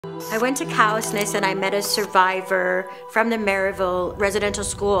I went to Cowsness and I met a survivor from the Maryville residential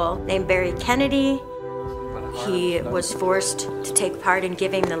school named Barry Kennedy. He was forced to take part in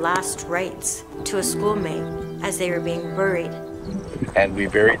giving the last rites to a schoolmate as they were being buried. And we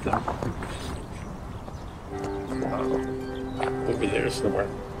buried them over there somewhere.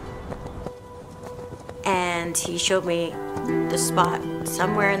 And he showed me the spot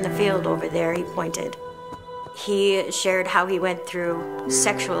somewhere in the field over there, he pointed. He shared how he went through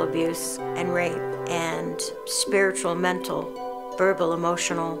sexual abuse and rape and spiritual, mental, verbal,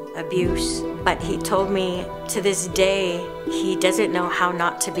 emotional abuse. But he told me to this day he doesn't know how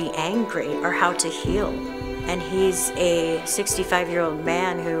not to be angry or how to heal. And he's a 65-year-old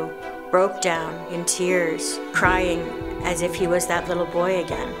man who broke down in tears, crying as if he was that little boy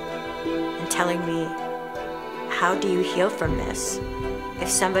again, and telling me, how do you heal from this? If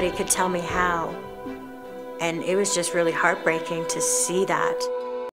somebody could tell me how. And it was just really heartbreaking to see that.